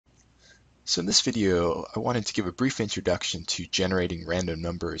So in this video, I wanted to give a brief introduction to generating random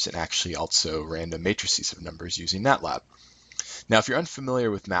numbers and actually also random matrices of numbers using Matlab. Now, if you're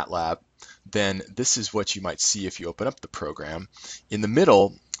unfamiliar with Matlab, then this is what you might see if you open up the program. In the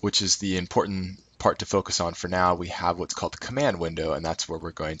middle, which is the important part to focus on for now, we have what's called the command window, and that's where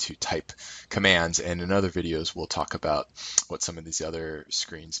we're going to type commands. And in other videos, we'll talk about what some of these other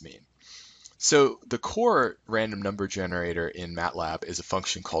screens mean. So the core random number generator in Matlab is a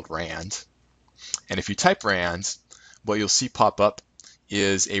function called rand. And if you type rand, what you'll see pop up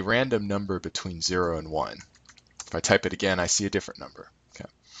is a random number between 0 and 1. If I type it again, I see a different number. Okay.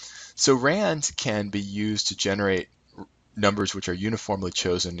 So rand can be used to generate numbers which are uniformly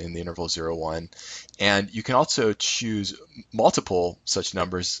chosen in the interval 0, 1. And you can also choose multiple such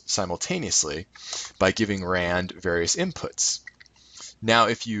numbers simultaneously by giving rand various inputs. Now,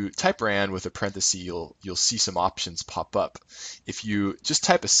 if you type rand with a parenthesis, you'll see some options pop up. If you just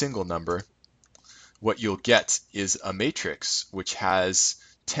type a single number, what you'll get is a matrix which has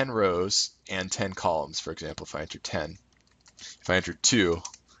 10 rows and 10 columns. For example, if I enter 10, if I enter 2, I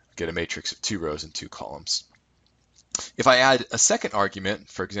get a matrix of 2 rows and 2 columns. If I add a second argument,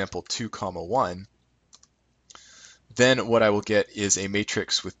 for example, 2, 1, then what I will get is a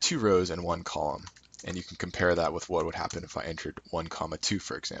matrix with 2 rows and 1 column. And you can compare that with what would happen if I entered 1, 2,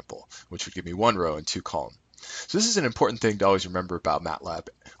 for example, which would give me 1 row and 2 columns. So this is an important thing to always remember about Matlab.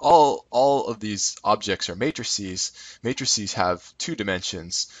 All of these objects are matrices. Matrices have 2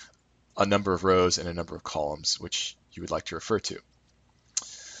 dimensions, a number of rows and a number of columns, which you would like to refer to.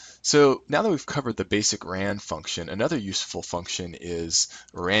 So now that we've covered the basic rand function, another useful function is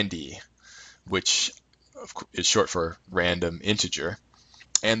randy, which is short for random integer.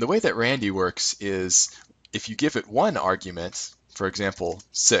 And the way that randy works is if you give it one argument, for example,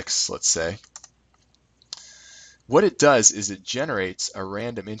 6, let's say, what it does is it generates a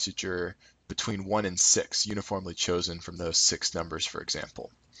random integer between 1 and 6, uniformly chosen from those 6 numbers, for example.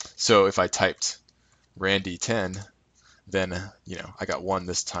 So if I typed randy 10, then I got 1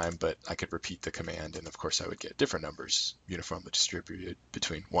 this time, but I could repeat the command, and of course I would get different numbers uniformly distributed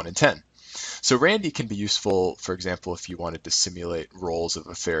between 1 and 10. So randy can be useful, for example, if you wanted to simulate rolls of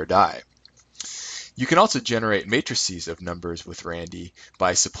a fair die. You can also generate matrices of numbers with randy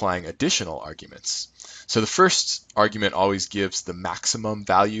by supplying additional arguments. So the first argument always gives the maximum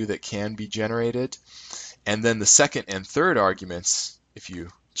value that can be generated, and then the second and third arguments, if you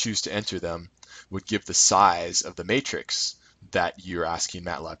choose to enter them, would give the size of the matrix that you're asking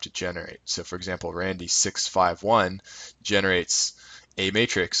Matlab to generate. So for example, randy 651 generates a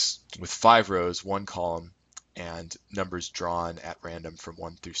matrix with 5 rows, 1 column, and numbers drawn at random from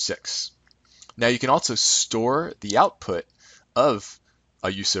 1 through 6. Now you can also store the output of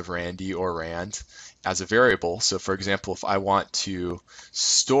a use of randy or rand as a variable. So for example, if I want to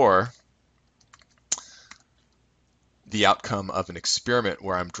store the outcome of an experiment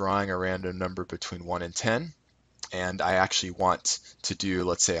where I'm drawing a random number between 1 and 10, and I actually want to do,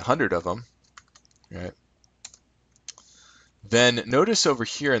 let's say, 100 of them, right? Then notice over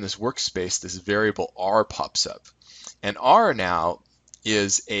here in this workspace, this variable r pops up. And r now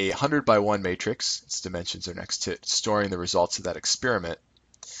is a 100 by 1 matrix. Its dimensions are next to it, storing the results of that experiment.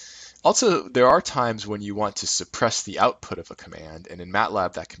 Also, there are times when you want to suppress the output of a command, and in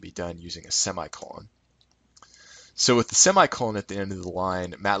Matlab that can be done using a semicolon. So with the semicolon at the end of the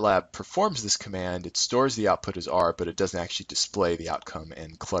line, Matlab performs this command. It stores the output as r, but it doesn't actually display the outcome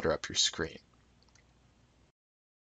and clutter up your screen.